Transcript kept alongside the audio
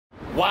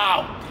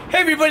Wow. Hey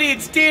everybody,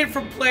 it's Dan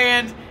from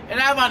Planned, and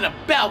I'm on a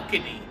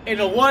balcony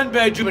in a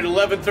one-bedroom at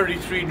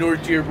 1133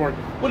 North Dearborn.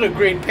 What a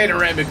great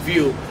panoramic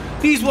view.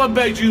 These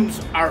one-bedrooms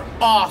are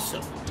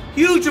awesome.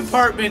 Huge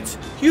apartments,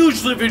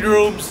 huge living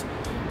rooms,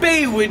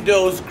 bay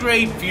windows,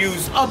 great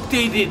views,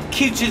 updated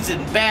kitchens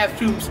and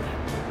bathrooms,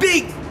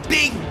 big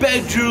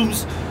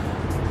bedrooms,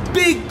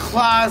 big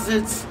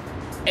closets,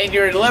 and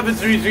you're at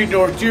 1133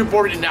 North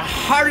Dearborn in the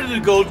heart of the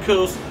Gold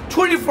Coast,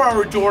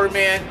 24-hour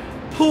doorman,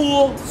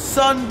 pool,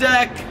 sun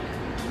deck,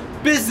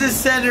 business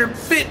center,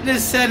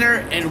 fitness center,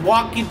 and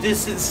walking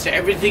distance to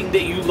everything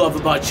that you love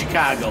about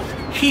Chicago.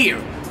 Here,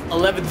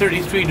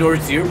 1133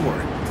 North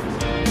Dearborn.